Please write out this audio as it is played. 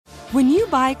When you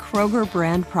buy Kroger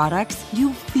brand products,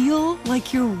 you feel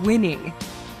like you're winning.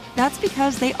 That's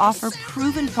because they offer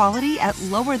proven quality at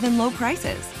lower than low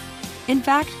prices. In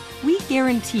fact, we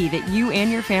guarantee that you and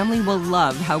your family will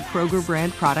love how Kroger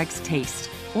brand products taste,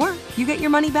 or you get your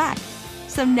money back.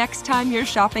 So next time you're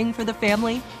shopping for the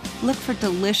family, look for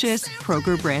delicious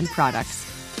Kroger brand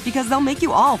products, because they'll make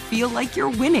you all feel like you're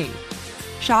winning.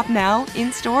 Shop now,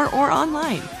 in-store, or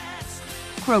online.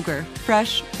 Kroger,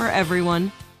 fresh for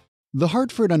everyone. The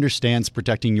Hartford understands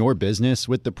protecting your business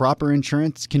with the proper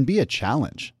insurance can be a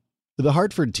challenge. The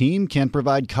Hartford team can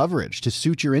provide coverage to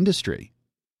suit your industry.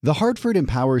 The Hartford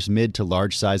empowers mid to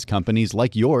large-size companies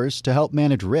like yours to help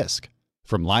manage risk,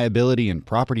 from liability and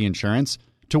property insurance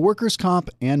to workers' comp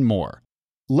and more.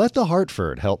 Let The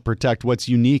Hartford help protect what's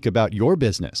unique about your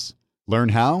business. Learn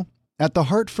how at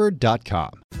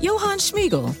thehartford.com. Johann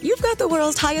Schmiegel, you've got the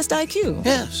world's highest IQ.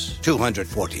 Yes,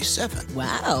 247.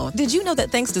 Wow. Did you know that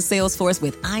thanks to Salesforce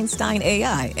with Einstein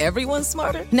AI, everyone's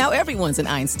smarter? Now everyone's an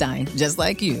Einstein, just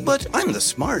like you. But I'm the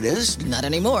smartest. Not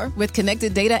anymore. With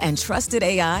connected data and trusted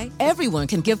AI, everyone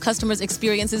can give customers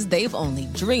experiences they've only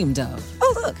dreamed of.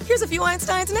 Oh, look, here's a few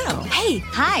Einsteins now. Hey,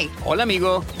 hi. Hola,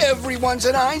 amigo. Everyone's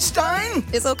an Einstein?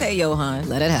 It's okay, Johann.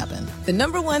 Let it happen. The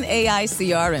 #1 AI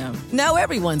CRM. Now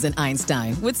everyone's an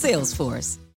Einstein with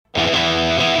Salesforce.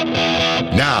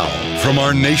 Now, from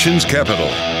our nation's capital,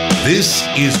 this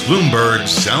is Bloomberg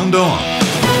Sound On.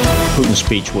 Putin's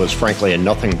speech was frankly a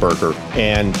nothing burger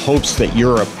and hopes that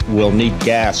Europe will need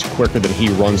gas quicker than he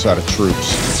runs out of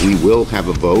troops. We will have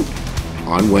a vote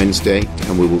on Wednesday,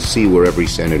 and we will see where every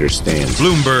senator stands.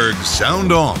 Bloomberg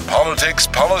Sound On. Politics,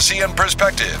 policy, and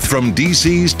perspective from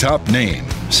D.C.'s top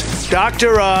names.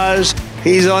 Dr. Oz,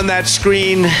 he's on that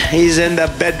screen. He's in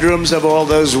the bedrooms of all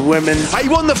those women. Are you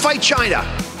willing to fight China?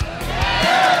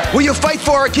 Will you fight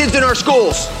for our kids in our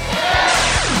schools?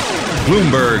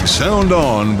 Bloomberg Sound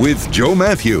On with Joe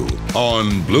Matthew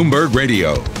on Bloomberg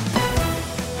Radio.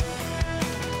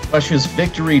 Russia's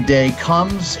Victory Day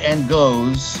comes and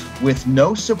goes with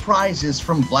no surprises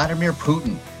from Vladimir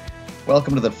Putin.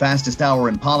 Welcome to the fastest hour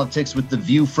in politics with the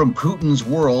view from Putin's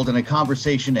world and a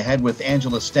conversation ahead with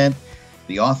Angela Stent,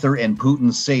 the author and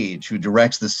Putin sage who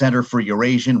directs the Center for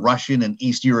Eurasian, Russian, and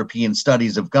East European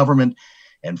Studies of Government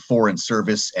and Foreign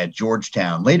Service at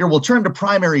Georgetown. Later, we'll turn to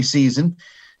primary season.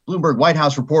 Bloomberg White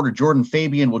House reporter Jordan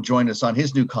Fabian will join us on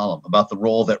his new column about the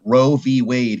role that Roe v.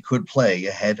 Wade could play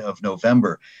ahead of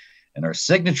November. And our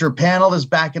signature panel is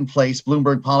back in place.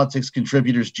 Bloomberg Politics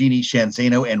contributors Jeannie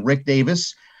Shanzano and Rick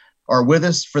Davis are with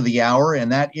us for the hour,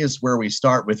 and that is where we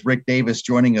start with Rick Davis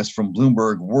joining us from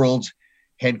Bloomberg World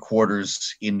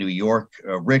headquarters in New York.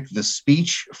 Rick, the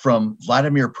speech from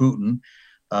Vladimir Putin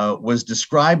was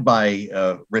described by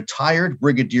retired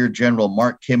Brigadier General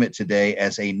Mark Kimmett today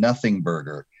as a nothing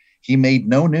burger. He made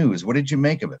no news. What did you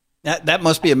make of it? That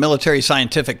must be a military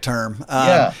scientific term.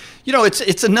 Yeah. You know,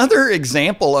 it's another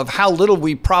example of how little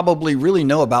we probably really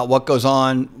know about what goes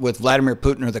on with Vladimir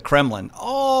Putin or the Kremlin.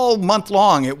 All month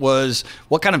long, it was,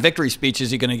 what kind of victory speech is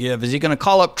he going to give? Is he going to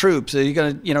call up troops? Is he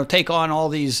going to, take on all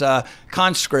these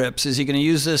conscripts? Is he going to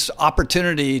use this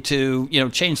opportunity to,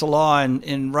 change the law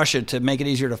in Russia to make it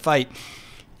easier to fight?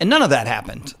 And none of that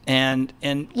happened. And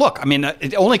look, I mean,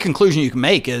 the only conclusion you can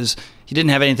make is he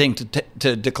didn't have anything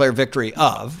to declare victory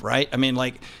of, right? I mean,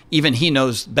 like, even he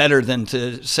knows better than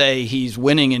to say he's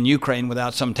winning in Ukraine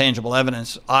without some tangible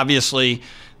evidence. Obviously,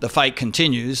 the fight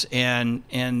continues, and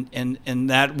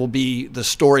that will be the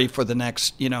story for the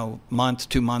next, month,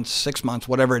 2 months, 6 months,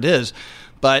 whatever it is.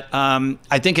 But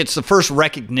I think it's the first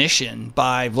recognition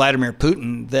by Vladimir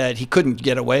Putin that he couldn't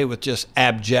get away with just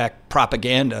abject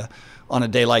propaganda on a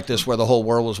day like this where the whole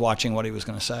world was watching what he was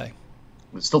going to say.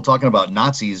 We're still talking about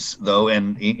Nazis, though,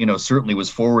 and, certainly was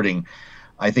forwarding,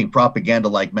 I think,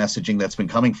 propaganda-like messaging that's been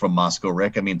coming from Moscow,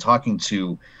 Rick. I mean, talking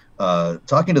to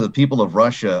the people of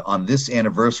Russia on this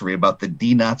anniversary about the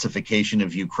denazification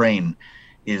of Ukraine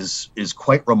is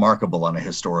quite remarkable on a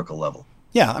historical level.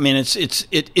 Yeah, I mean,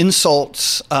 it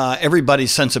insults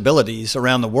everybody's sensibilities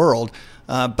around the world.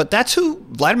 But that's who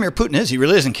Vladimir Putin is. He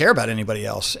really doesn't care about anybody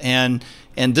else. And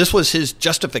this was his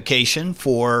justification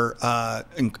for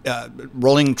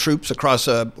rolling troops across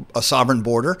a sovereign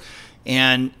border.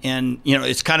 And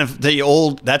it's kind of the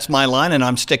old, that's my line and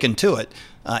I'm sticking to it.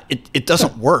 It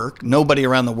doesn't work. Nobody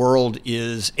around the world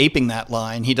is aping that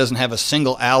line. He doesn't have a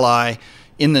single ally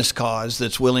in this cause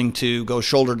that's willing to go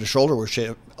shoulder to shoulder with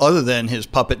him other than his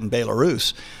puppet in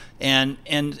Belarus. And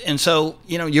so,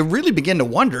 you really begin to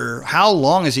wonder, how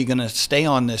long is he going to stay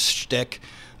on this shtick?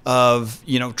 of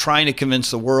trying to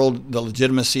convince the world the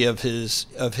legitimacy of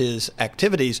his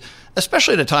activities,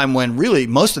 especially at a time when really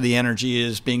most of the energy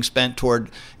is being spent toward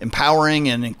empowering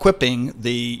and equipping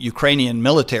the Ukrainian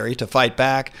military to fight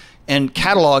back and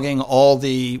cataloging all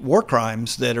the war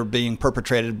crimes that are being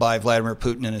perpetrated by Vladimir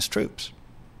Putin and his troops.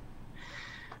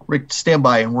 Rick, stand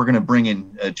by, and we're going to bring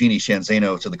in Jeannie Sheehan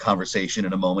Zaino to the conversation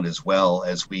in a moment as well,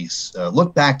 as we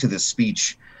look back to this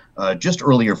speech just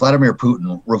earlier. Vladimir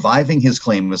Putin reviving his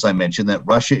claim, as I mentioned, that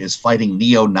Russia is fighting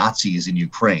neo-Nazis in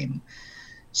Ukraine.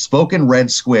 Spoke in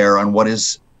Red Square on what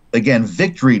is, again,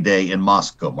 Victory Day in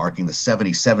Moscow, marking the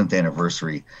 77th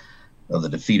anniversary of the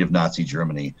defeat of Nazi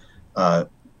Germany.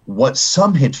 What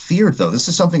some had feared, though, this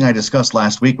is something I discussed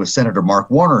last week with Senator Mark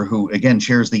Warner, who, again,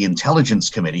 chairs the Intelligence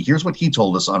Committee. Here's what he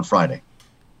told us on Friday.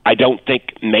 I don't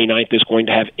think May 9th is going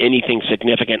to have anything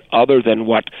significant other than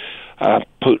what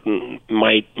Putin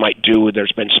might do.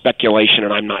 There's been speculation,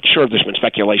 and I'm not sure there's been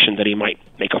speculation that he might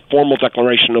make a formal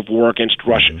declaration of war against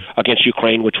Russia, against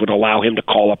Ukraine, which would allow him to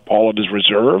call up all of his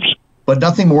reserves. But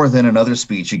nothing more than another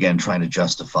speech, again, trying to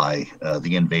justify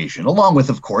the invasion, along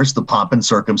with, of course, the pomp and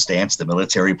circumstance, the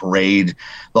military parade,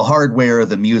 the hardware,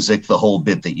 the music, the whole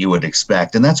bit that you would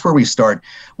expect. And that's where we start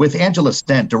with Angela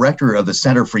Stent, director of the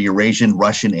Center for Eurasian,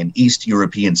 Russian, and East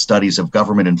European Studies of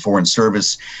Government and Foreign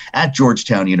Service at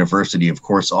Georgetown University, of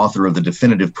course, author of The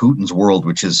Definitive Putin's World,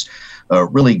 which has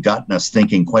really gotten us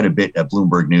thinking quite a bit at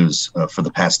Bloomberg News for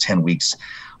the past 10 weeks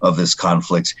of this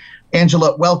conflict.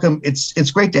 Angela, welcome.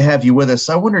 It's great to have you with us.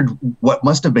 I wondered what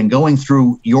must have been going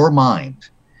through your mind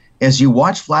as you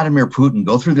watched Vladimir Putin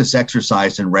go through this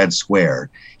exercise in Red Square.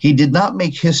 He did not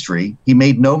make history. He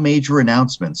made no major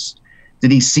announcements.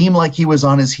 Did he seem like he was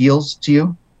on his heels to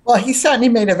you? Well, he certainly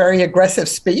made a very aggressive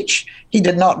speech. He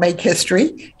did not make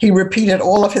history. He repeated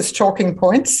all of his talking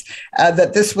points,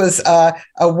 that this was a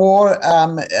war,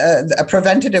 a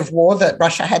preventative war that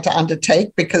Russia had to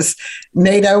undertake because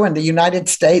NATO and the United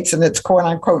States and its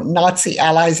quote-unquote Nazi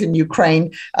allies in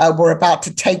Ukraine were about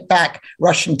to take back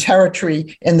Russian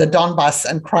territory in the Donbass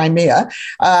and Crimea.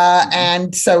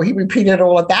 And so he repeated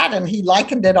all of that, and he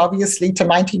likened it, obviously, to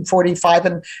 1945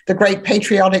 and the Great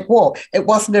Patriotic War. It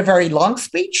wasn't a very long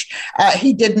speech.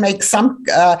 He did make some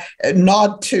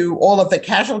nod to all of the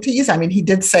casualties. I mean, he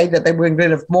did say that they were going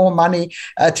to give more money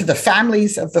to the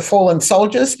families of the fallen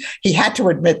soldiers. He had to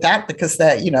admit that because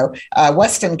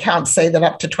Western counts say that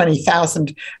up to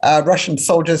 20,000 Russian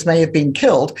soldiers may have been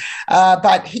killed.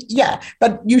 But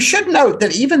you should note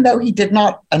that even though he did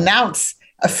not announce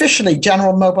officially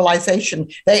general mobilization,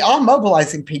 they are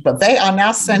mobilizing people. They are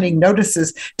now sending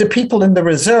notices to people in the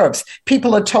reserves.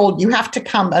 People are told you have to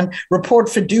come and report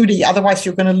for duty, otherwise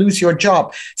you're going to lose your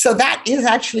job. So that is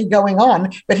actually going on,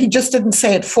 but he just didn't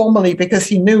say it formally because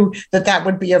he knew that that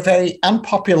would be a very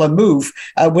unpopular move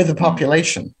with the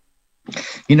population.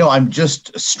 I'm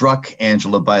just struck,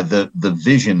 Angela, by the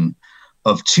vision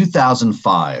of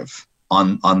 2005.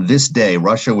 On this day,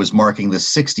 Russia was marking the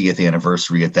 60th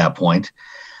anniversary at that point.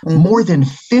 Mm-hmm. More than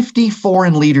 50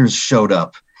 foreign leaders showed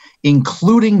up,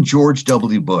 including George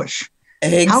W. Bush.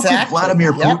 Exactly. How could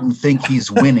Vladimir Putin think he's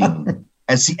winning?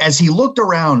 As he looked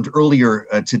around earlier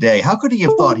today, how could he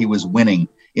have thought he was winning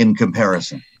in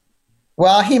comparison?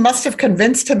 Well, he must have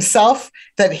convinced himself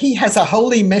that he has a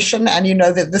holy mission, and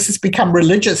that this has become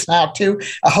religious now too,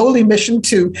 a holy mission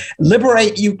to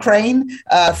liberate Ukraine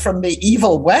from the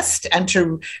evil West and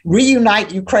to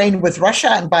reunite Ukraine with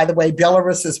Russia, and by the way,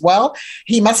 Belarus as well.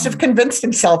 He must have convinced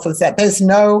himself of that. There's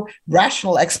no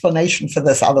rational explanation for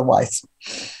this otherwise.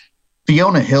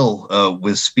 Fiona Hill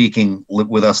was speaking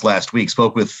with us last week,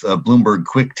 spoke with Bloomberg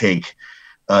Quick Take,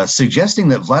 suggesting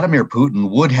that Vladimir Putin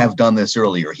would have done this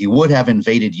earlier. He would have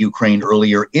invaded Ukraine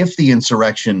earlier if the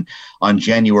insurrection on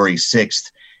January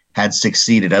 6th had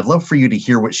succeeded. I'd love for you to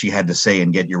hear what she had to say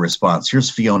and get your response. Here's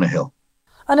Fiona Hill.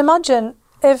 And imagine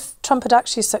if Trump had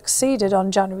actually succeeded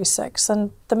on January 6th,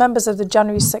 and the members of the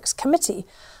January 6th committee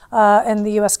in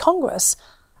the US Congress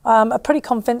are pretty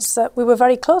convinced that we were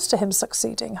very close to him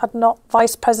succeeding, had not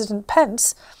Vice President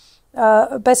Pence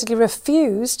basically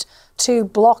refused to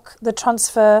block the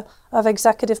transfer of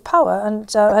executive power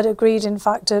and had agreed, in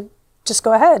fact, to just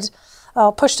go ahead,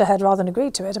 or pushed ahead rather than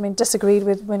agreed to it. I mean, disagreed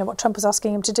with what Trump was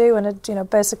asking him to do and had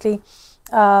basically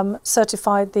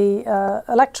certified the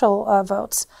electoral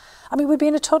votes. I mean, we'd be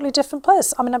in a totally different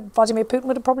place. I mean, Vladimir Putin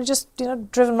would have probably just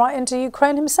driven right into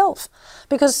Ukraine himself,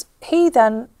 because he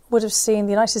then would have seen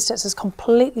the United States as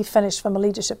completely finished from a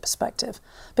leadership perspective,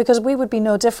 because we would be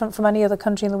no different from any other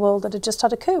country in the world that had just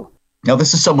had a coup. Now,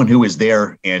 this is someone who is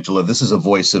there, Angela. This is a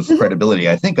voice of credibility,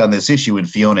 I think, on this issue in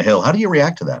Fiona Hill. How do you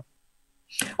react to that?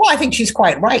 Well, I think she's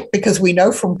quite right, because we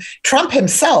know from Trump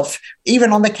himself,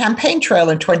 even on the campaign trail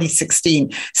in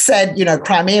 2016, said,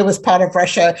 Crimea was part of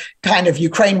Russia, kind of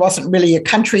Ukraine wasn't really a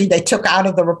country. They took out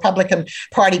of the Republican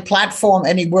Party platform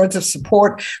any words of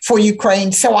support for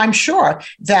Ukraine. So I'm sure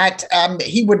that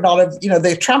he would not have,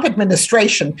 the Trump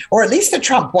administration, or at least the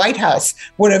Trump White House,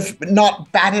 would have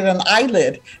not batted an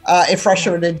eyelid if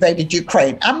Russia had invaded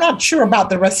Ukraine. I'm not sure about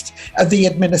the rest of the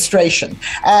administration.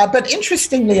 But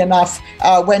interestingly enough,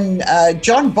 when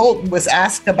John Bolton was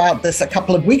asked about this a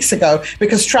couple of weeks ago,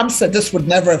 because Trump said this would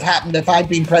never have happened if I'd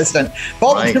been president,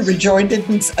 Bolton rejoined it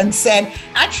and said,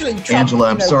 actually, Trump... Angela,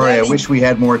 I'm sorry. I wish we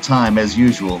had more time. As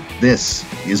usual, this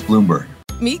is Bloomberg.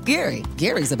 Meet Gary.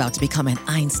 Gary's about to become an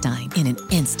Einstein in an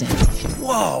instant.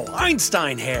 Whoa,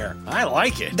 Einstein hair. I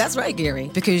like it. That's right, Gary,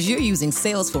 because you're using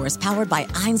Salesforce powered by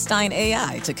Einstein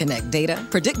AI to connect data,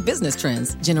 predict business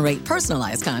trends, generate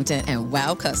personalized content, and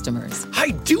wow customers. I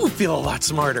do feel a lot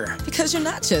smarter. Because you're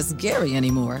not just Gary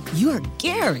anymore. You're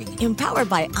Gary, empowered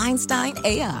by Einstein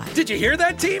AI. Did you hear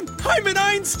that, team? I'm an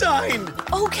Einstein.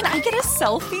 Oh, can I get a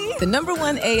selfie? The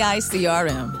 #1 AI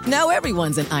CRM. Now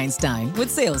everyone's an Einstein with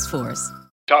Salesforce.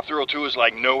 Top Thrill 2 is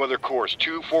like no other course.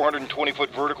 2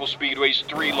 420-foot vertical speedways,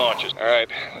 3 launches. All right,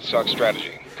 let's talk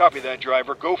strategy. Copy that,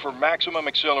 driver. Go for maximum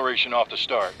acceleration off the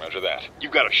start. Roger that.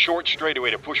 You've got a short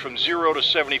straightaway to push from 0 to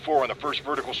 74 on the first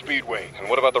vertical speedway. And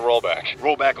what about the rollback?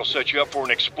 Rollback will set you up for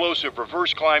an explosive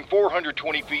reverse climb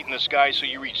 420 feet in the sky so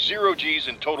you reach 0 Gs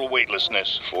in total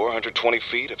weightlessness. 420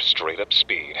 feet of straight-up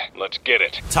speed. Let's get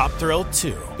it. Top Thrill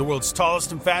 2, the world's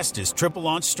tallest and fastest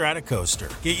triple-launch stratocoaster.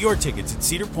 Get your tickets at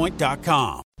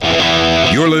cedarpoint.com.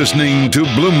 You're listening to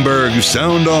Bloomberg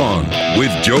Sound On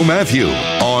with Joe Matthew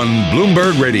on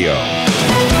Bloomberg Radio.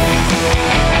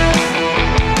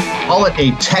 Call it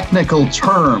a technical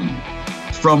term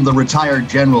from the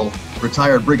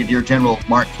retired Brigadier General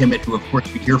Mark Kimmitt, who, of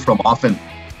course, we hear from often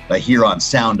here on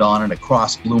Sound On and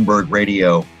across Bloomberg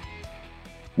Radio.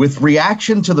 With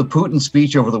reaction to the Putin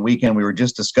speech over the weekend, we were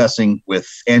just discussing with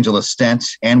Angela Stent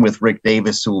and with Rick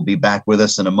Davis, who will be back with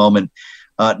us in a moment.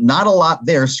 Not a lot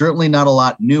there, certainly not a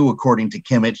lot new, according to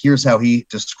Kimmitt. Here's how he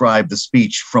described the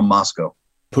speech from Moscow.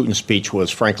 Putin's speech was,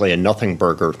 frankly, a nothing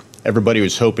burger. Everybody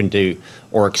was hoping to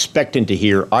or expecting to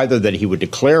hear either that he would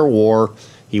declare war,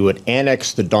 he would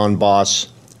annex the Donbass,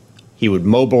 he would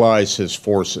mobilize his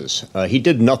forces. He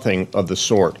did nothing of the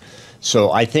sort.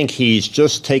 So I think he's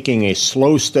just taking a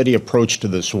slow, steady approach to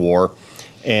this war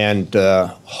and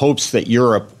hopes that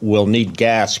Europe will need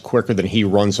gas quicker than he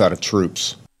runs out of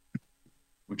troops.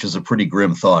 Which is a pretty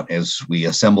grim thought as we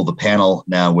assemble the panel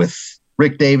now with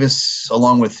Rick Davis,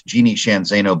 along with Jeannie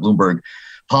Shanzano, Bloomberg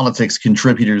Politics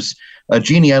contributors.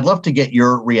 Jeannie, I'd love to get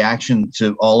your reaction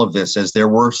to all of this, as there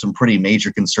were some pretty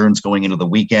major concerns going into the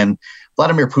weekend.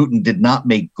 Vladimir Putin did not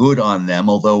make good on them,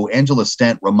 although Angela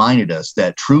Stent reminded us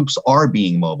that troops are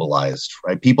being mobilized,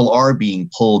 right? People are being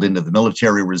pulled into the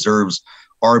military reserves,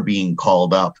 are being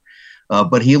called up.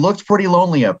 But he looked pretty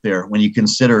lonely up there when you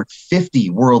consider 50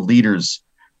 world leaders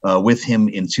with him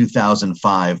in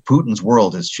 2005. Putin's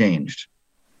world has changed.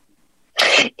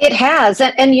 It has.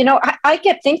 And I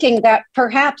kept thinking that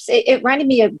perhaps it reminded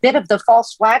me a bit of the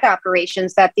false flag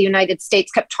operations that the United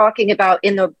States kept talking about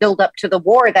in the build up to the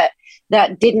war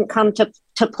that didn't come to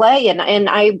play. And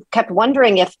I kept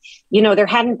wondering if, there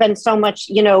hadn't been so much,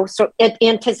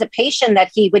 anticipation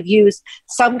that he would use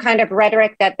some kind of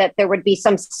rhetoric, that there would be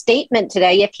some statement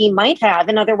today, if he might have.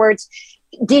 In other words,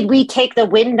 did we take the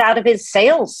wind out of his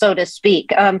sails, so to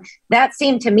speak? That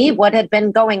seemed to me what had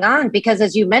been going on, because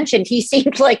as you mentioned, he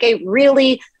seemed like a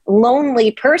really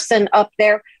lonely person up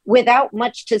there without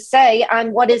much to say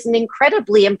on what is an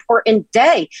incredibly important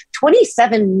day.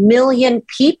 27 million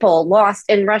people lost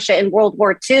in Russia in World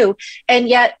War II. And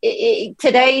yet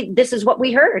today, this is what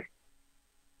we heard.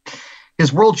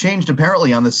 His world changed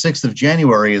apparently on the 6th of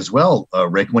January as well,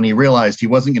 Rick, when he realized he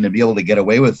wasn't going to be able to get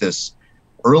away with this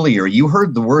earlier. You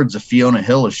heard the words of Fiona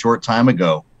Hill a short time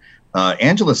ago.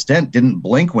 Angela Stent didn't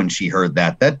blink when she heard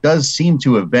that. That does seem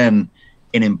to have been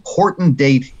an important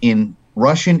date in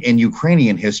Russian and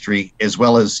Ukrainian history as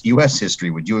well as U.S. history.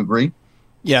 Would you agree?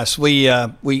 Yes, we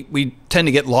tend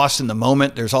to get lost in the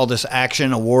moment. There's all this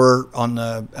action, a war on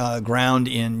the ground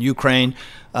in Ukraine.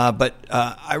 But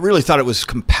I really thought it was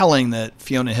compelling that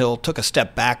Fiona Hill took a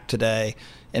step back today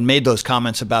and made those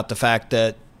comments about the fact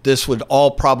that this would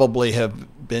all probably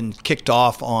have been kicked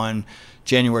off on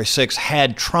January 6th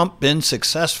had Trump been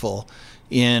successful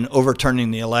in overturning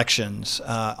the elections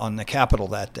on the Capitol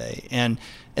that day. And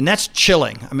that's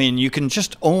chilling. I mean, you can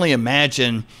just only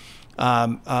imagine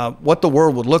what the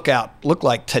world would look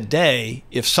like today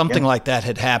if something like that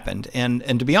had happened.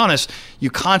 And to be honest, you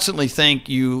constantly think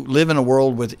you live in a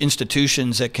world with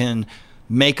institutions that can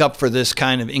make up for this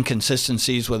kind of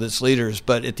inconsistencies with its leaders.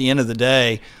 But at the end of the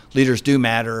day, leaders do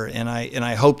matter. And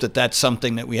I hope that that's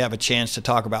something that we have a chance to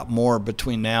talk about more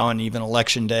between now and even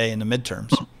Election Day and the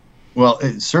midterms. Well,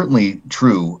 it's certainly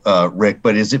true, Rick,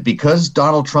 but is it because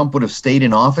Donald Trump would have stayed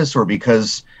in office, or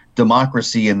because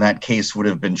democracy in that case would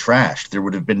have been trashed? There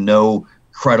would have been no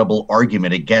credible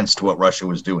argument against what Russia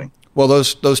was doing. Well,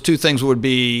 those two things would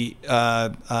be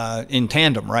in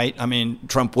tandem, right? I mean,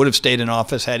 Trump would have stayed in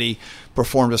office had he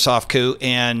performed a soft coup,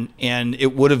 and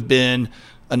it would have been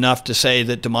enough to say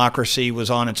that democracy was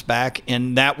on its back,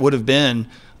 and that would have been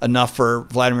enough for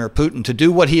Vladimir Putin to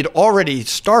do what he had already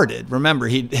started. Remember,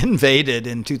 he invaded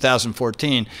in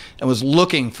 2014 and was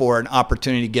looking for an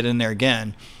opportunity to get in there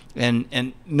again,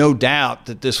 and no doubt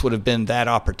that this would have been that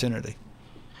opportunity.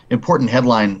 Important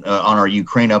headline on our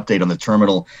Ukraine update on the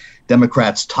terminal.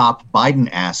 Democrats top Biden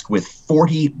ask with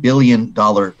 $40 billion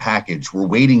package. We're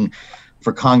waiting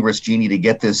for Congress, Jeannie, to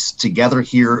get this together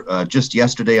here. Just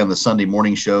yesterday on the Sunday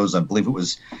morning shows, I believe it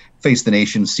was Face the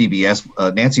Nation,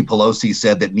 CBS, Nancy Pelosi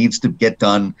said that needs to get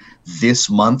done this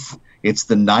month. It's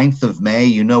the 9th of May.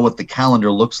 You know what the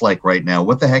calendar looks like right now.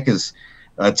 What the heck is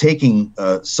taking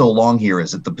so long here?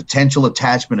 Is it the potential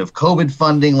attachment of COVID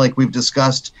funding like we've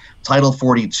discussed, Title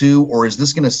 42, or is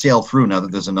this going to sail through now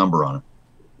that there's a number on it?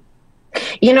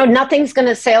 You know, nothing's going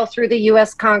to sail through the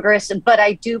U.S. Congress, but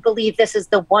I do believe this is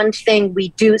the one thing we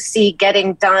do see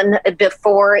getting done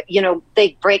before,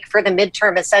 they break for the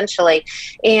midterm, essentially.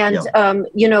 And,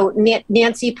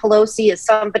 Nancy Pelosi is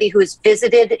somebody who has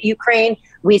visited Ukraine.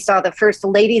 We saw the First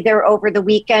Lady there over the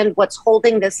weekend. What's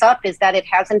holding this up is that it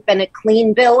hasn't been a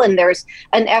clean bill, and there's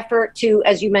an effort to,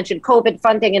 as you mentioned, COVID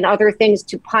funding and other things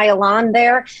to pile on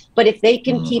there. But if they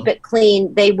can keep it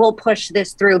clean, they will push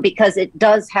this through because it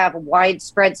does have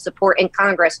widespread support in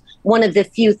Congress, one of the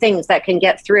few things that can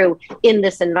get through in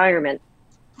this environment.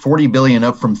 $40 billion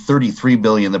up from $33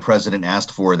 billion the president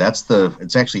asked for.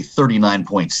 It's actually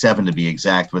 39.7 to be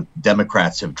exact, what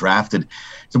Democrats have drafted.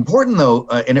 It's important, though,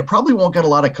 and it probably won't get a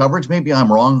lot of coverage. Maybe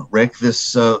I'm wrong, Rick.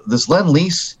 This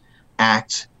Lend-Lease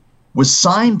Act was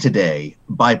signed today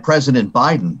by President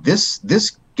Biden.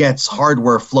 This gets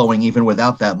hardware flowing even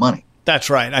without that money.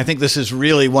 That's right. I think this is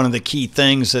really one of the key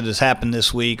things that has happened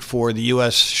this week for the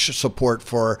U.S. support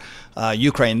for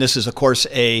Ukraine. This is, of course,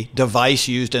 a device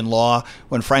used in law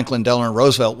when Franklin Delano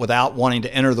Roosevelt, without wanting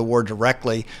to enter the war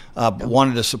directly,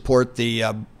 wanted to support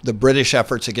the British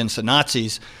efforts against the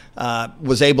Nazis,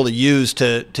 was able to use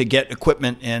to get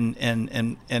equipment and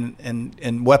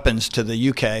weapons to the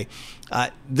UK.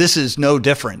 This is no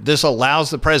different. This allows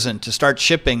the president to start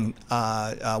shipping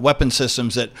weapon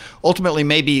systems that ultimately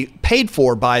may be paid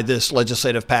for by this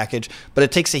legislative package, but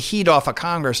it takes the heat off of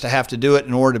Congress to have to do it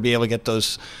in order to be able to get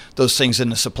those things in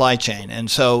the supply chain. And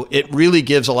so it really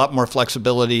gives a lot more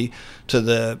flexibility to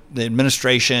the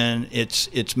administration,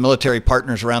 its military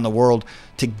partners around the world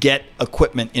to get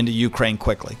equipment into Ukraine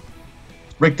quickly.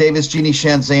 Rick Davis, Jeannie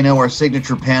Sheehan Zaino, our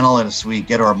signature panel as we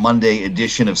get our Monday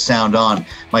edition of Sound On.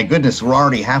 My goodness, we're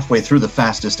already halfway through the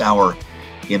fastest hour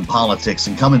in politics,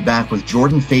 and coming back with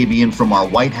Jordan Fabian from our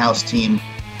White House team,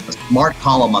 a smart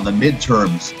column on the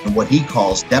midterms and what he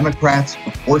calls Democrats'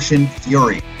 abortion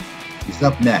fury. He's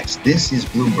up next. This is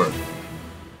Bloomberg.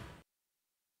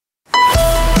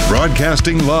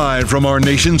 Broadcasting live from our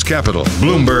nation's capital,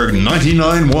 Bloomberg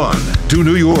 99.1. To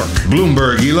New York,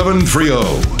 Bloomberg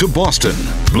 1130. To Boston,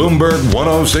 Bloomberg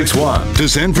 1061. To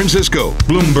San Francisco,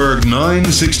 Bloomberg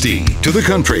 960. To the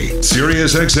country,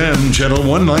 Sirius XM Channel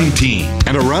 119.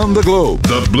 And around the globe,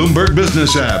 the Bloomberg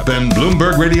Business app and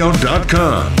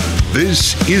BloombergRadio.com.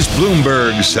 This is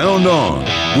Bloomberg Sound On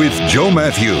with Joe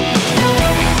Matthew.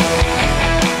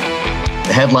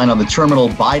 The headline on the terminal,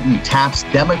 Biden taps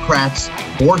Democrats'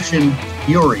 abortion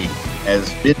fury as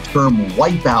midterm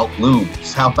wipeout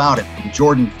looms. How about it? From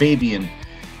Jordan Fabian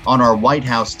on our White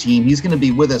House team. He's going to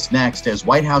be with us next as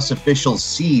White House officials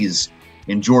seize,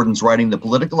 in Jordan's writing, the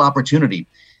political opportunity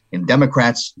in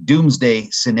Democrats' doomsday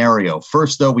scenario.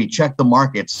 First, though, we check the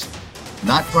markets.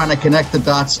 Not trying to connect the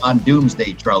dots on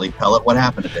doomsday, Charlie Pellet. What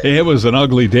happened today? It was an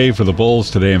ugly day for the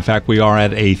bulls today. In fact, we are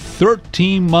at a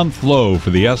 13-month low for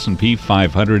the S&P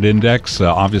 500 index.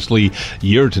 Obviously,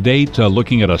 year-to-date,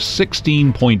 looking at a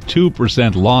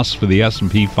 16.2% loss for the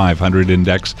S&P 500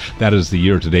 index. That is the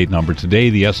year-to-date number. Today,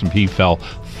 the S&P fell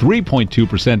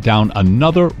 3.2%, down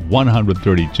another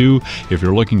 132. If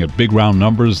you're looking at big round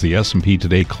numbers, the S&P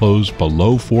today closed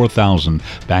below 4,000,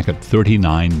 back at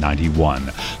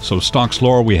 39.91. So stocks stocks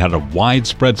lower, we had a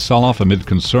widespread sell-off amid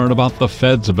concern about the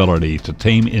Fed's ability to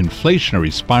tame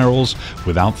inflationary spirals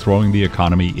without throwing the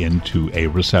economy into a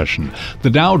recession. The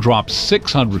Dow dropped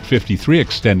 653,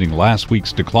 extending last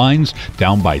week's declines,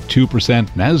 down by 2%.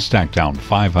 Nasdaq down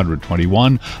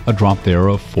 521, a drop there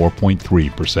of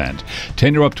 4.3%.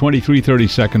 10-year up 23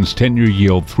 seconds, 10-year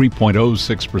yield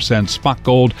 3.06%. Spot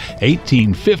gold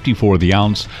 $18.54 the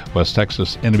ounce. West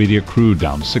Texas Intermediate crude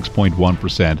down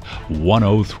 6.1%,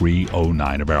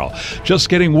 103.09 a barrel. Just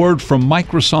getting word from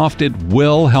Microsoft, it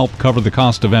will help cover the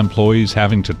cost of employees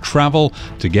having to travel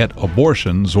to get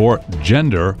abortions or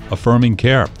gender-affirming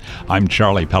care. I'm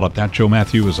Charlie Pellet. That Joe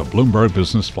Matthew is a Bloomberg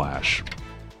Business Flash.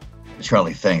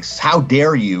 Charlie, thanks. How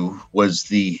dare you was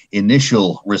the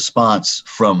initial response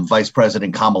from Vice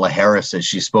President Kamala Harris as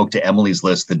she spoke to Emily's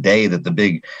List the day that the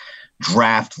big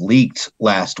draft leaked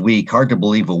last week. Hard to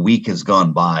believe a week has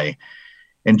gone by.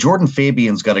 And Jordan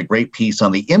Fabian's got a great piece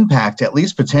on the impact, at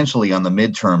least potentially, on the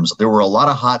midterms. There were a lot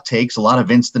of hot takes, a lot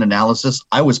of instant analysis.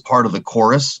 I was part of the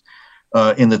chorus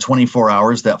in the 24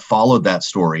 hours that followed that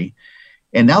story.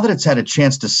 And now that it's had a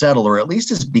chance to settle, or at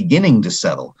least is beginning to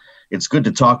settle, it's good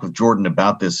to talk with Jordan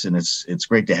about this, and it's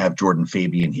great to have Jordan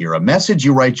Fabian here. A message,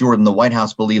 you write, Jordan, the White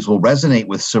House believes will resonate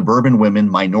with suburban women,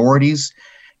 minorities,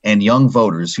 and young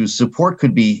voters whose support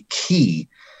could be key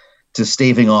to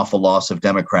staving off a loss of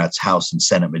Democrats' House and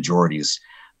Senate majorities.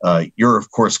 You're,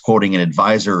 of course, quoting an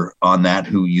advisor on that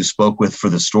who you spoke with for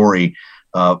the story,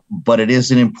 but it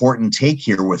is an important take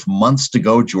here with months to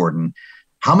go, Jordan.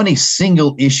 How many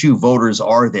single-issue voters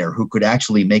are there who could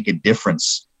actually make a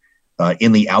difference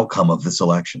in the outcome of this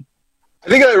election? I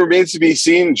think that remains to be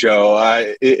seen,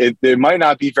 Joe. There might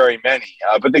not be very many,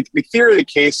 but the theory of the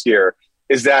case here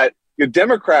is that the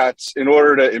Democrats, in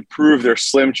order to improve their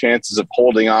slim chances of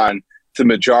holding on to the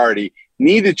majority,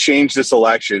 need to change this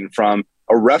election from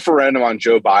a referendum on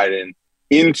Joe Biden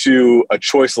into a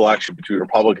choice election between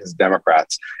Republicans and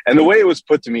Democrats. And the way it was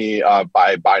put to me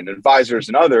by Biden advisors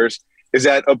and others is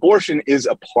that abortion is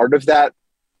a part of that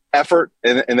effort,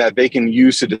 and that they can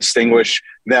use to distinguish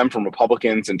them from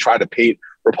Republicans and try to paint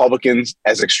Republicans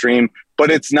as extreme, but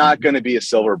it's not going to be a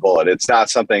silver bullet. It's not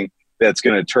something that's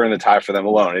going to turn the tide for them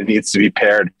alone. It needs to be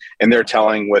paired in their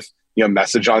telling with,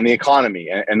 message on the economy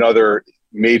and other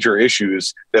major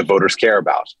issues that voters care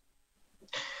about.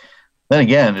 Then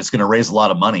again, it's going to raise a lot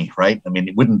of money, right? I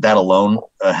mean, wouldn't that alone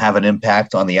have an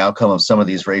impact on the outcome of some of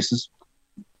these races?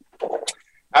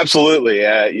 Absolutely.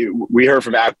 We heard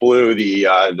from ActBlue,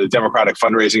 the Democratic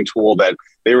fundraising tool, that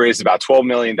they raised about $12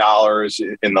 million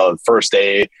in the first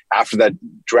day after that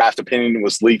draft opinion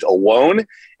was leaked alone.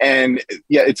 And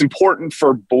yeah, it's important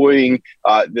for buoying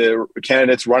the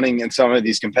candidates running in some of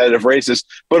these competitive races.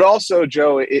 But also,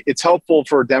 Joe, it's helpful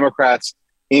for Democrats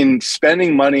in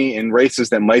spending money in races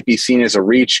that might be seen as a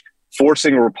reach,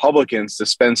 forcing Republicans to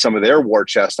spend some of their war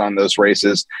chest on those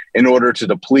races in order to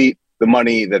deplete the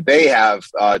money that they have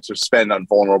to spend on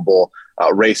vulnerable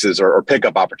races or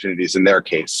pickup opportunities in their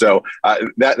case. So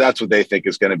that's what they think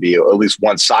is going to be at least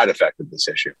one side effect of this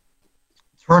issue.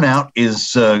 Turnout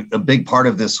is a big part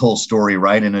of this whole story,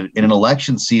 right? In an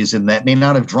election season that may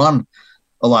not have drawn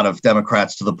a lot of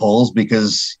Democrats to the polls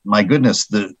because, my goodness,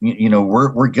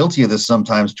 we're guilty of this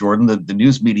sometimes, Jordan. The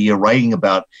news media writing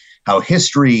about how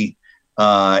history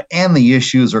and the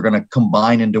issues are going to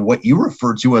combine into what you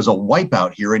refer to as a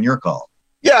wipeout here in your call.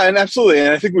 Yeah, and absolutely.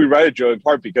 And I think we write it, Joe, in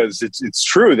part because it's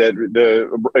true that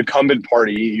the incumbent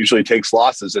party usually takes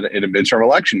losses in a midterm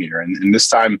election year. And this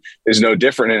time is no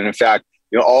different. And in fact,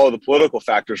 all of the political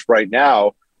factors right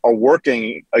now are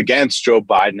working against Joe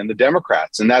Biden and the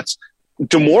Democrats. And that's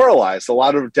demoralized a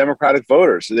lot of Democratic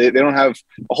voters. They don't have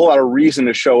a whole lot of reason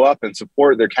to show up and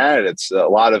support their candidates. A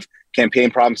lot of campaign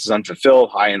promises unfulfilled,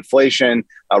 high inflation,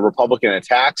 Republican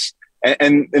attacks.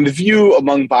 And the view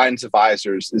among Biden's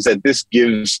advisors is that this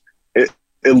gives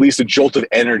at least a jolt of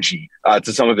energy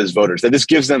to some of his voters, that this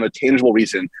gives them a tangible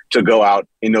reason to go out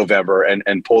in November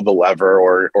and pull the lever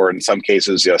or in some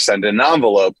cases, send in an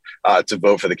envelope to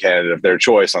vote for the candidate of their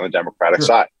choice on the Democratic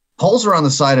side. Polls are on the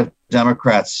side of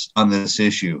Democrats on this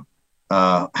issue.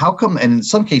 How come, and in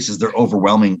some cases they're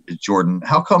overwhelming, Jordan,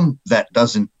 how come that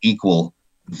doesn't equal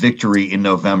victory in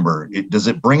November? Does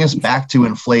it bring us back to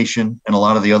inflation and a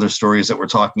lot of the other stories that we're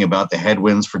talking about, the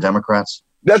headwinds for Democrats?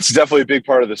 That's definitely a big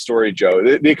part of the story, Joe.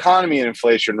 The economy and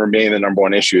inflation remain the number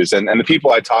one issues. And the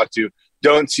people I talk to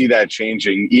don't see that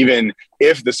changing, even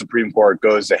if the Supreme Court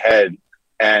goes ahead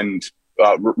and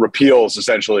repeals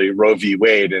essentially Roe v.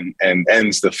 Wade and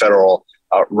ends the federal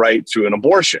right to an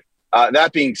abortion.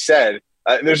 That being said,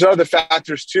 there's other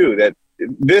factors, too, that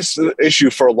this issue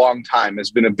for a long time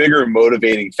has been a bigger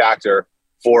motivating factor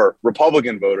for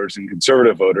Republican voters and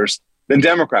conservative voters than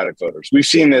Democratic voters. We've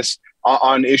seen this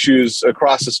on issues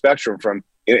across the spectrum, from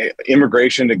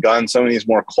immigration to guns, some of these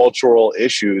more cultural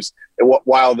issues.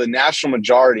 While the national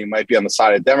majority might be on the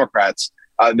side of Democrats,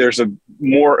 there's a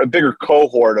bigger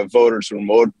cohort of voters who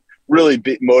are really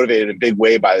motivated in a big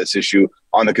way by this issue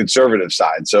on the conservative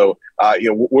side. So,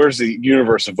 where's the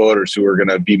universe of voters who are going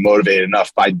to be motivated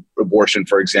enough by abortion,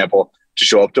 for example, to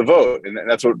show up to vote? And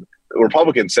that's what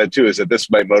Republicans said too, is that this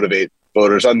might motivate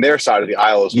voters on their side of the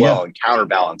aisle as well and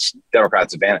counterbalance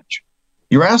Democrats' advantage.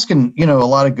 You're asking, a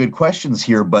lot of good questions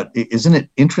here, but isn't it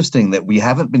interesting that we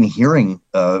haven't been hearing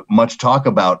much talk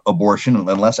about abortion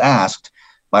unless asked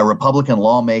by Republican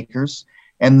lawmakers?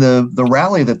 And the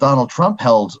rally that Donald Trump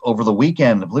held over the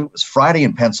weekend, I believe it was Friday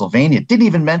in Pennsylvania, didn't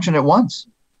even mention it once.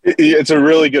 It's a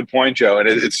really good point, Joe, and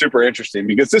it's super interesting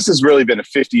because this has really been a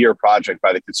 50-year project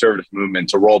by the conservative movement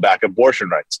to roll back abortion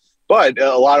rights. But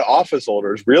a lot of office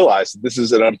holders realize that this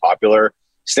is an unpopular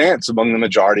stance among the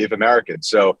majority of Americans.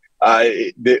 So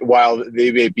while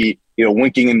they may be,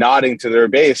 winking and nodding to their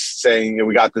base saying,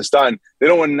 we got this done, they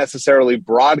don't want to necessarily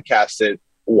broadcast it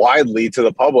widely to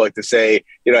the public to say,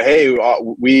 hey,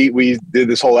 we did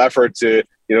this whole effort to,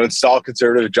 install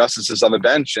conservative justices on the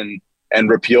bench and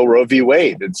repeal Roe v.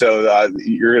 Wade. And so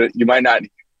you might not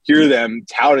hear them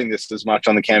touting this as much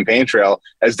on the campaign trail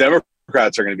as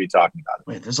Democrats are going to be talking about it.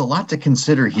 Wait, there's a lot to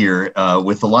consider here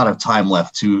with a lot of time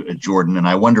left too, Jordan. And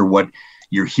I wonder what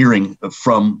you're hearing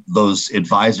from those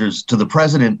advisors to the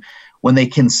president when they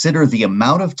consider the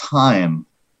amount of time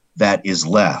that is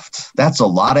left. That's a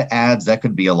lot of ads. That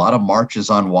could be a lot of marches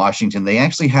on Washington. They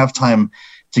actually have time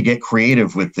to get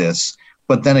creative with this.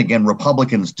 But then again,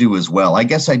 Republicans do as well. I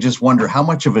guess I just wonder how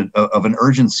much of an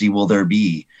urgency will there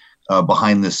be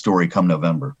behind this story come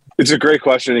November? It's a great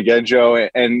question again, Joe.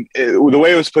 And the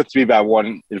way it was put to me by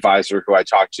one advisor who I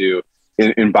talked to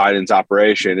in Biden's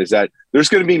operation is that there's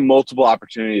going to be multiple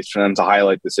opportunities for them to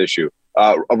highlight this issue.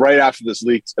 Right after this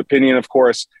leaked opinion, of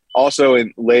course, also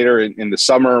later in the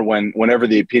summer whenever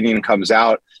the opinion comes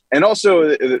out. And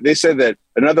also they said that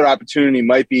another opportunity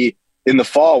might be in the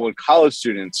fall when college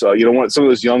students, some of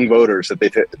those young voters that they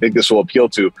think this will appeal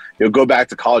to, go back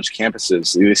to college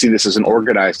campuses. They see this as an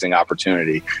organizing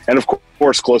opportunity. And of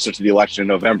course, closer to the election in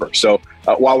November. So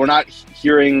while we're not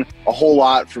hearing a whole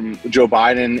lot from Joe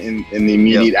Biden in the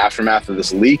immediate aftermath of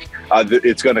this leak,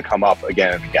 it's going to come up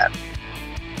again and again.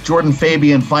 Jordan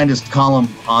Fabian, find his column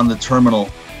on The Terminal.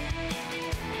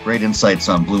 Great insights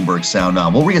on Bloomberg Sound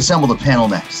On. We'll reassemble the panel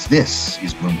next. This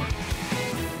is Bloomberg.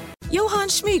 Johann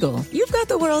Schmiegel, you've got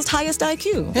the world's highest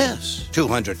IQ. Yes,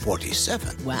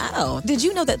 247. Wow. Did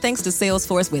you know that thanks to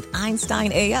Salesforce with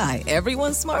Einstein AI,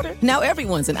 everyone's smarter? Now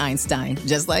everyone's an Einstein,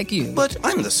 just like you. But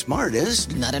I'm the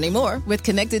smartest. Not anymore. With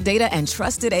connected data and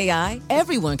trusted AI,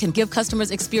 everyone can give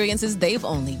customers experiences they've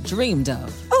only dreamed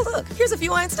of. Oh, look, here's a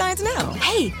few Einsteins now.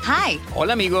 Hey, hi.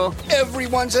 Hola, amigo.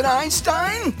 Everyone's an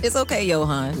Einstein? It's okay,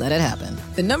 Johann. Let it happen.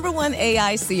 The #1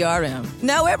 AI CRM.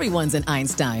 Now everyone's an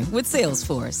Einstein with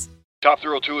Salesforce. Top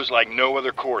Thrill 2 is like no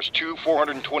other course. 2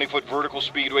 420-foot vertical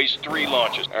speedways, 3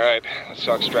 launches. All right, let's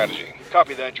talk strategy.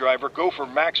 Copy that, driver. Go for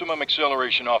maximum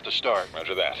acceleration off the start.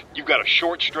 Roger that. You've got a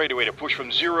short straightaway to push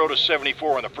from 0 to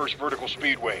 74 on the first vertical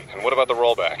speedway. And what about the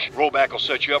rollback? Rollback will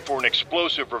set you up for an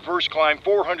explosive reverse climb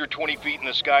 420 feet in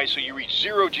the sky so you reach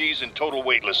 0 G's in total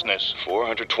weightlessness.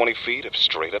 420 feet of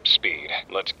straight-up speed.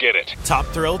 Let's get it. Top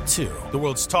Thrill 2, the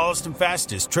world's tallest and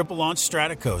fastest triple-launch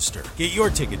Stratocoaster. Get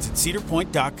your tickets at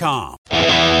cedarpoint.com.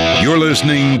 You're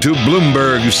listening to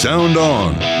Bloomberg Sound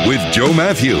On with Joe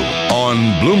Matthew on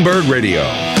Bloomberg Radio.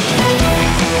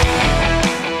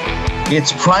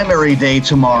 It's primary day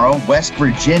tomorrow, West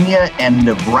Virginia and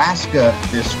Nebraska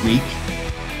this week.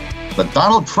 But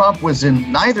Donald Trump was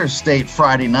in neither state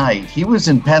Friday night. He was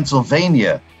in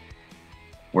Pennsylvania,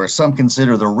 where some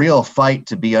consider the real fight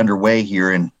to be underway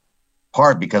here, in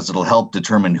part because it'll help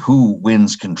determine who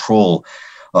wins control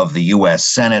of the U.S.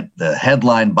 Senate. The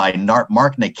headline by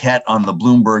Mark Niket on the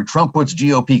Bloomberg: Trump puts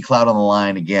GOP clout on the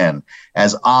line again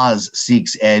as Oz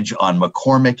seeks edge on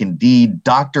McCormick. Indeed,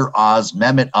 Dr. Oz,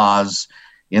 Mehmet Oz,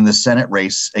 in the Senate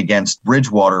race against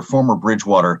former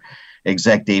Bridgewater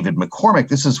exec David McCormick.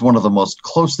 This is one of the most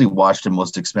closely watched and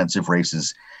most expensive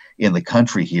races in the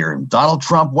country here. And Donald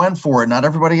Trump went for it. Not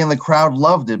everybody in the crowd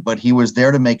loved it, but he was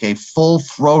there to make a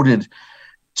full-throated,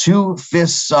 2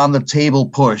 fists on the table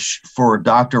push for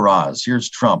Dr. Oz. Here's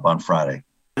Trump on Friday.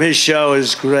 His show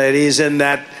is great. He's on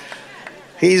that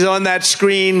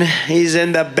screen. He's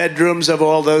in the bedrooms of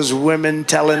all those women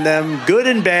telling them, good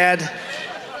and bad,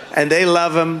 and they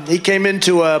love him. He came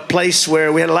into a place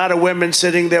where we had a lot of women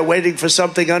sitting there waiting for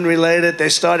something unrelated. They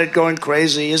started going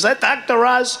crazy. Is that Dr.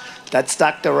 Oz? That's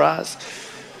Dr. Oz.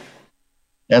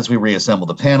 As we reassemble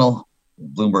the panel,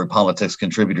 Bloomberg Politics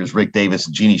contributors Rick Davis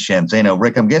and Jeannie Sheehan Zaino.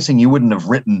 Rick, I'm guessing you wouldn't have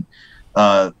written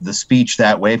the speech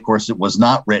that way. Of course, it was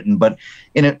not written, but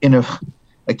in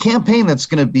a campaign that's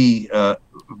going to be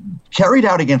carried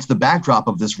out against the backdrop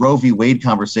of this Roe v. Wade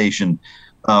conversation,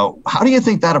 how do you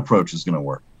think that approach is going to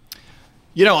work?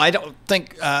 I don't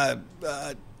think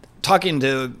talking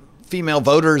to female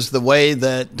voters the way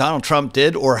that Donald Trump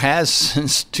did or has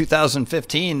since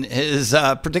 2015 is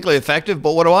particularly effective.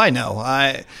 But what do I know?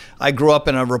 I grew up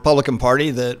in a Republican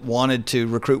Party that wanted to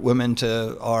recruit women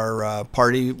to our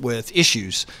party with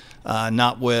issues,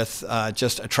 not with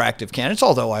just attractive candidates,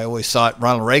 although I always thought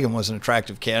Ronald Reagan was an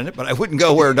attractive candidate, but I wouldn't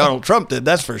go where Donald Trump did,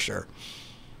 that's for sure.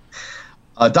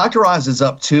 Dr. Oz is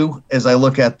up too, as I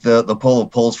look at the poll of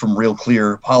polls from Real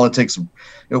Clear Politics.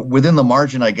 Within the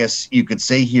margin, I guess you could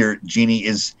say here, Jeannie,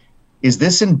 is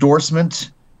this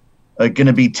endorsement going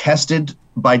to be tested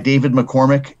by David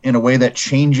McCormick in a way that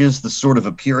changes the sort of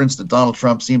appearance that Donald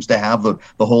Trump seems to have,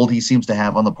 the hold he seems to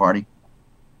have on the party?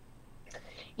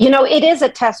 It is a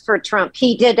test for Trump.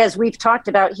 He did, as we've talked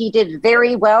about, he did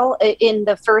very well in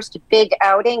the first big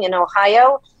outing in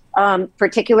Ohio,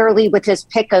 particularly with his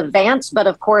pick of Vance. But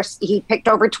of course, he picked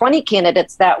over 20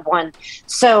 candidates that won.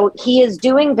 So he is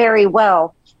doing very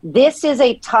well. This is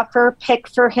a tougher pick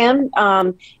for him.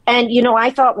 And I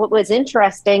thought what was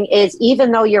interesting is,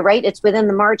 even though you're right, it's within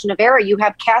the margin of error, you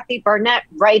have Kathy Barnett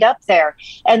right up there.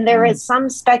 And there is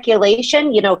some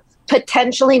speculation,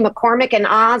 potentially McCormick and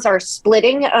Oz are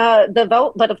splitting the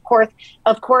vote. But of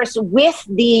course, with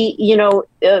the,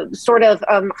 sort of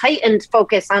heightened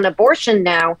focus on abortion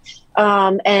now,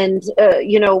 and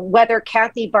whether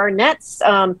Kathy Barnett's,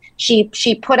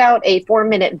 she put out a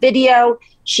 4-minute video.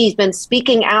 She's been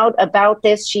speaking out about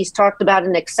this. She's talked about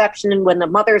an exception when the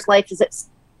mother's life is at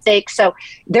stake. So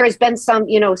there has been some,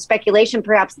 speculation.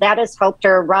 Perhaps that has helped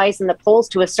her rise in the polls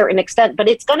to a certain extent, but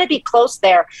it's going to be close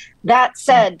there. That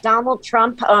said, Donald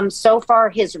Trump, so far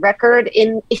his record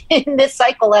in this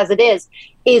cycle as it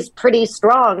is pretty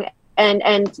strong. And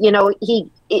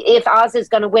if Oz is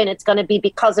going to win, it's going to be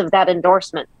because of that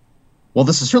endorsement. Well,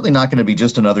 this is certainly not going to be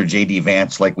just another J.D.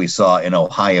 Vance like we saw in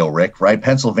Ohio, Rick, right?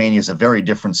 Pennsylvania is a very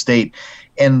different state.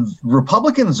 And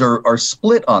Republicans are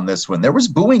split on this one. There was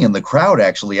booing in the crowd,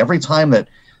 actually, every time that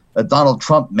Donald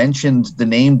Trump mentioned the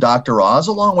name Dr. Oz,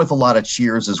 along with a lot of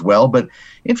cheers as well. But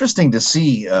interesting to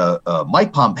see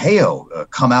Mike Pompeo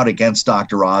come out against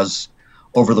Dr. Oz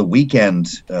over the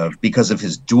weekend because of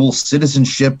his dual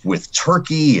citizenship with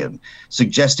Turkey and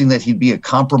suggesting that he'd be a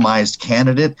compromised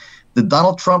candidate. Did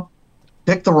Donald Trump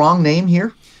pick the wrong name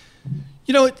here?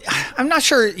 I'm not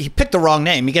sure he picked the wrong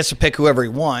name. He gets to pick whoever he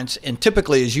wants. And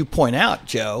typically, as you point out,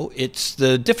 Joe, it's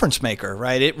the difference maker,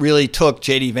 right? It really took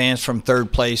J.D. Vance from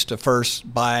third place to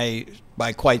first by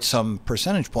quite some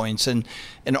percentage points, and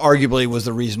arguably was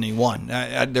the reason he won.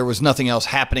 There was nothing else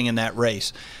happening in that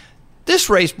race. This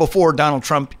race, before Donald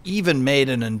Trump even made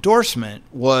an endorsement,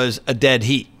 was a dead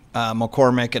heat.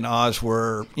 McCormick and Oz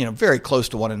were, very close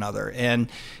to one another. And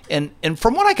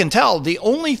from what I can tell, the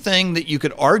only thing that you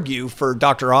could argue for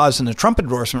Dr. Oz in the Trump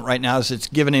endorsement right now is it's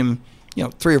given him,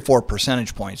 3 or 4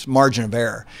 percentage points, margin of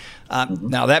error.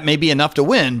 Now, that may be enough to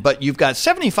win, but you've got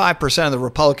 75% of the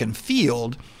Republican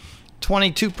field,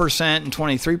 22% and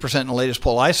 23% in the latest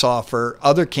poll I saw for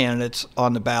other candidates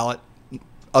on the ballot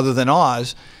other than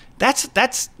Oz.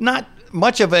 That's not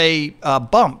much of a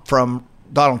bump from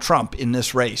Donald Trump in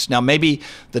this race. Now, maybe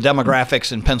the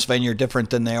demographics in Pennsylvania are different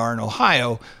than they are in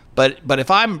Ohio, but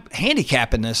if I'm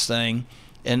handicapping this thing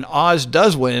and Oz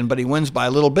does win, but he wins by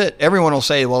a little bit, everyone will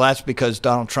say, well, that's because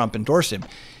Donald Trump endorsed him.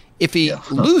 If he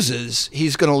loses,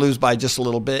 he's going to lose by just a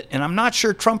little bit, and I'm not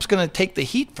sure Trump's going to take the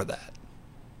heat for that.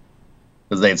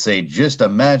 Because they'd say, just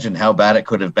imagine how bad it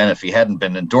could have been if he hadn't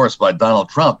been endorsed by Donald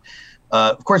Trump.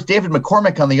 Of course, David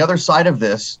McCormick on the other side of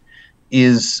this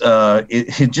is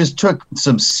it just took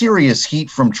some serious heat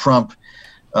from Trump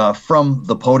from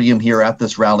the podium here at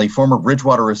this rally. Former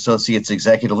Bridgewater Associates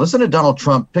executive. Listen to Donald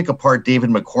Trump pick apart David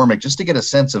McCormick just to get a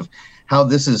sense of how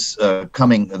this is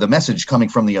coming, the message coming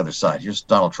from the other side. Here's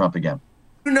Donald Trump again.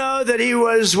 You know that he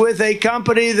was with a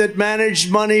company that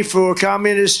managed money for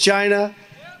communist China,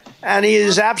 and he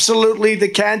is absolutely the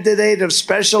candidate of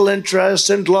special interests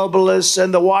and globalists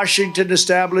and the Washington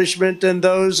establishment, and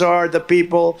those are the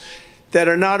people that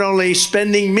are not only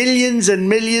spending millions and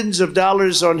millions of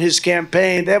dollars on his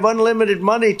campaign, they have unlimited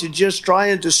money to just try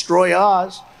and destroy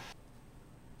Oz.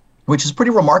 Which is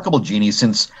pretty remarkable, Jeannie,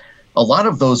 since a lot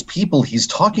of those people he's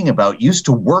talking about used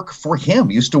to work for him,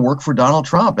 used to work for Donald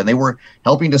Trump, and they were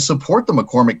helping to support the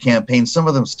McCormick campaign. Some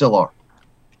of them still are.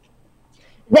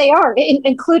 They are,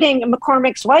 including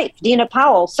McCormick's wife, Dina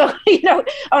Powell. So,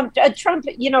 Trump,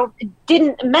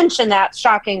 didn't mention that,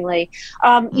 shockingly.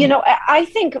 I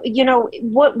think,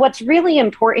 what's really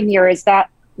important here is that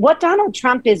what Donald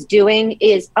Trump is doing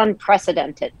is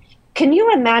unprecedented. Can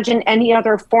you imagine any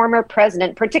other former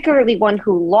president, particularly one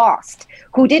who lost,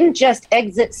 who didn't just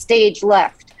exit stage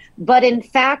left, but in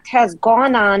fact has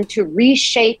gone on to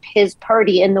reshape his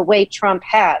party in the way Trump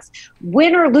has?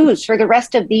 Win or lose for the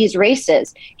rest of these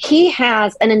races, he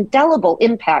has an indelible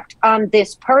impact on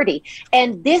this party.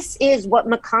 And this is what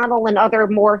McConnell and other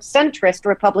more centrist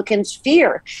Republicans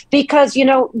fear, because,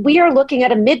 we are looking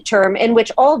at a midterm in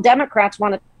which all Democrats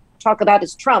want to talk about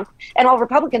is Trump, and all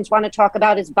Republicans want to talk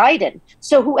about is Biden.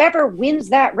 So whoever wins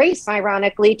that race,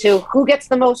 ironically, to who gets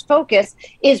the most focus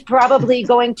is probably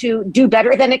going to do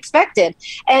better than expected.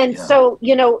 And so,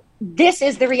 this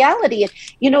is the reality.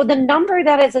 The number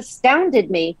that has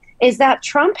astounded me is that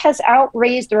Trump has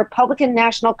outraised the Republican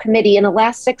National Committee in the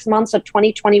last 6 months of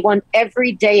 2021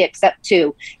 every day except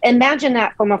 2. Imagine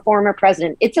that from a former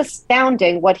president. It's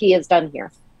astounding what he has done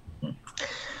here.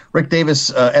 Rick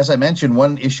Davis, as I mentioned,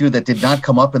 one issue that did not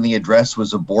come up in the address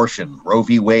was abortion, Roe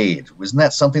v. Wade. Wasn't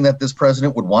that something that this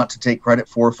president would want to take credit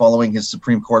for following his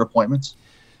Supreme Court appointments?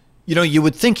 You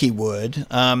would think he would.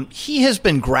 He has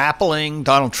been grappling,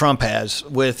 Donald Trump has,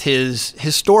 with his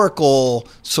historical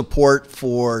support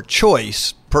for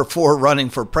choice before running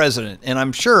for president. And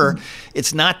I'm sure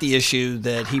it's not the issue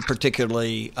that he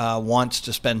particularly wants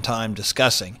to spend time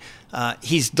discussing.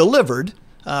 He's delivered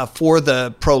for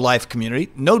the pro-life community,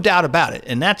 no doubt about it.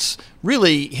 And that's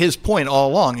really his point all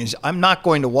along, is I'm not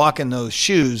going to walk in those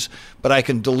shoes, but I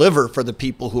can deliver for the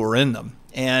people who are in them.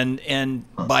 And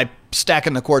by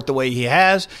stacking the court the way he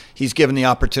has, he's given the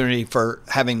opportunity for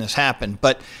having this happen.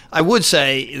 But I would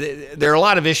say there are a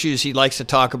lot of issues he likes to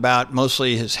talk about,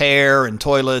 mostly his hair and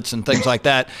toilets and things like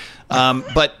that.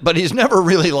 But he's never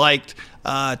really liked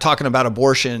talking about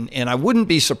abortion, and I wouldn't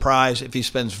be surprised if he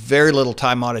spends very little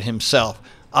time on it himself.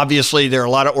 Obviously, there are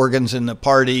a lot of organs in the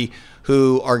party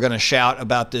who are going to shout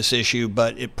about this issue,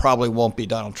 but it probably won't be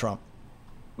Donald Trump.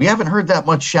 We haven't heard that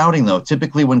much shouting, though.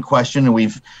 Typically, when questioned,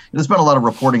 and there's been a lot of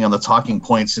reporting on the talking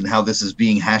points and how this is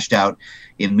being hashed out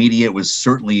in media. It was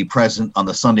certainly present on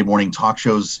the Sunday morning talk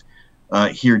shows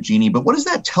here, Jeannie. But what does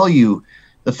that tell you?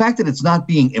 The fact that it's not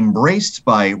being embraced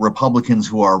by Republicans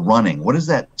who are running, what does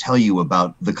that tell you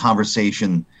about the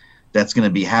conversation that's going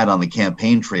to be had on the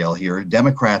campaign trail here?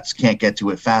 Democrats can't get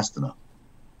to it fast enough.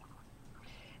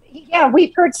 Yeah,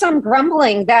 we've heard some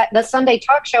grumbling that the Sunday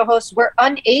talk show hosts were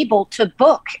unable to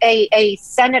book a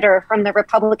senator from the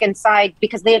Republican side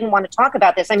because they didn't want to talk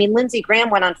about this. I mean, Lindsey Graham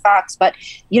went on Fox, but,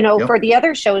 for the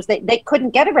other shows, they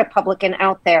couldn't get a Republican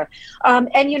out there.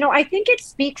 I think it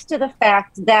speaks to the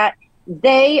fact that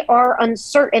they are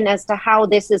uncertain as to how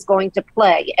this is going to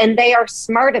play, and they are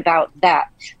smart about that,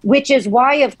 which is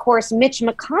why, of course, Mitch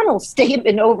McConnell's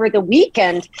statement over the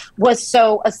weekend was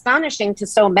so astonishing to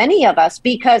so many of us,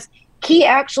 because he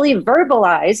actually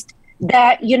verbalized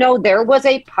that, there was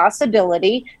a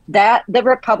possibility that the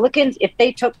Republicans, if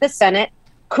they took the Senate,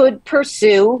 could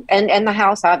pursue, and the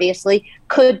House obviously,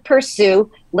 could pursue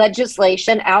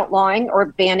legislation outlawing or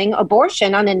banning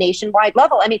abortion on a nationwide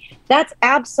level. I mean, that's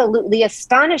absolutely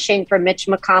astonishing for Mitch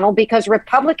McConnell, because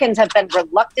Republicans have been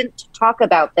reluctant to talk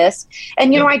about this.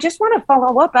 And, I just want to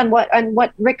follow up on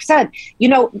what Rick said.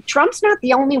 Trump's not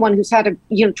the only one who's had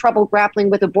trouble grappling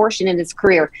with abortion in his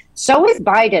career. So is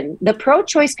Biden. The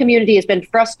pro-choice community has been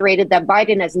frustrated that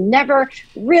Biden has never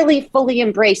really fully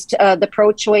embraced the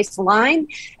pro-choice line.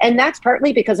 And that's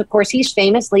partly because, of course, he's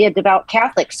famously a devout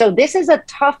Catholic. So this is a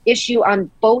tough issue on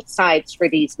both sides for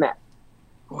these men.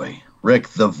 Boy, Rick,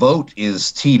 the vote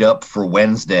is teed up for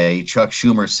Wednesday. Chuck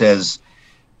Schumer says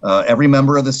every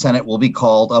member of the Senate will be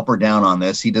called up or down on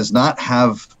this. He does not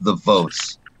have the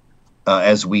votes,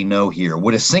 as we know here.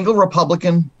 Would a single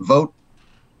Republican vote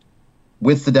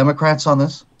with the Democrats on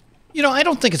this? I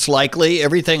don't think it's likely.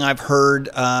 Everything I've heard,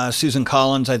 Susan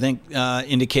Collins, I think,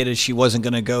 indicated she wasn't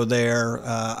going to go there.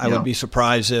 I would be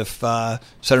surprised if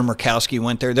Senator Murkowski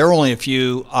went there. There are only a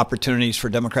few opportunities for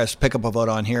Democrats to pick up a vote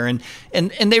on here, and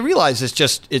they realize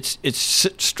it's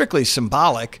strictly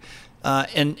symbolic,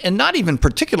 and not even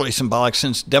particularly symbolic,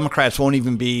 since Democrats won't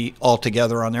even be all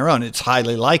together on their own. It's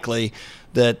highly likely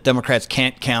that Democrats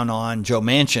can't count on Joe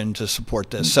Manchin to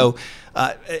support this. So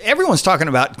everyone's talking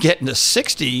about getting to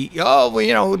 60.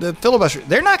 The filibuster.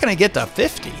 They're not going to get to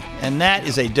 50. And that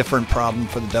is a different problem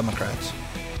for the Democrats.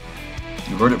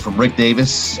 You heard it from Rick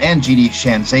Davis and Jeannie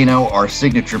Shanzano, our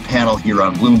signature panel here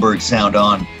on Bloomberg Sound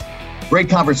On. Great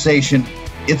conversation.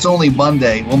 It's only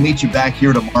Monday. We'll meet you back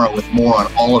here tomorrow with more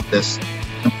on all of this.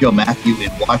 I'm Joe Matthew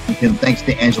in Washington. Thanks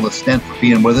to Angela Stent for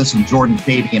being with us and Jordan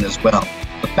Fabian as well.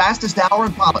 The fastest hour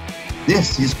in politics.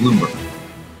 This is Bloomberg.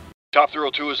 Top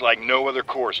Thrill 2 is like no other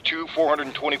course. 2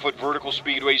 420-foot vertical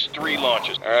speedways, 3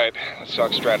 launches. All right, let's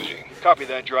talk strategy. Copy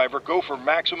that, driver. Go for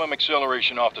maximum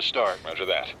acceleration off the start. Roger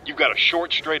that. You've got a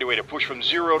short straightaway to push from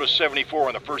 0 to 74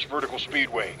 on the first vertical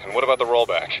speedway. And what about the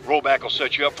rollback? Rollback will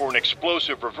set you up for an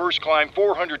explosive reverse climb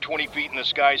 420 feet in the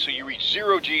sky so you reach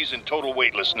 0 G's in total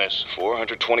weightlessness.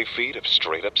 420 feet of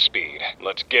straight-up speed.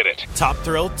 Let's get it. Top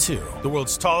Thrill 2, the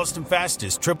world's tallest and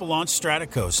fastest triple-launch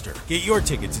Stratocoaster. Get your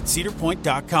tickets at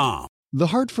cedarpoint.com. The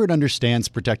Hartford understands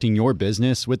protecting your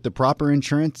business with the proper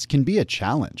insurance can be a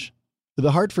challenge.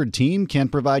 The Hartford team can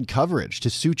provide coverage to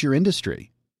suit your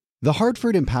industry. The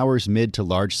Hartford empowers mid to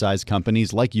large size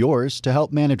companies like yours to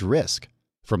help manage risk,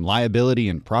 from liability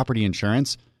and property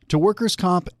insurance to workers'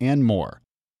 comp and more.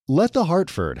 Let The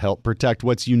Hartford help protect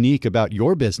what's unique about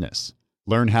your business.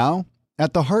 Learn how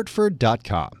at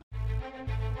thehartford.com.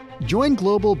 Join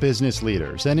global business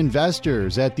leaders and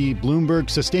investors at the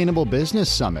Bloomberg Sustainable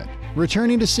Business Summit,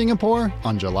 returning to Singapore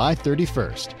on July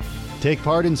 31st. Take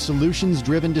part in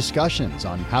solutions-driven discussions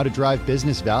on how to drive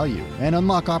business value and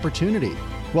unlock opportunity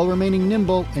while remaining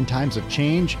nimble in times of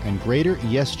change and greater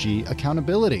ESG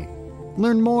accountability.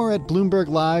 Learn more at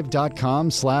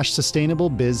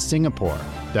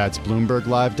bloomberglive.com/sustainablebizsingapore. That's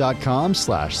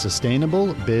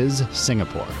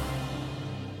bloomberglive.com/sustainablebizsingapore.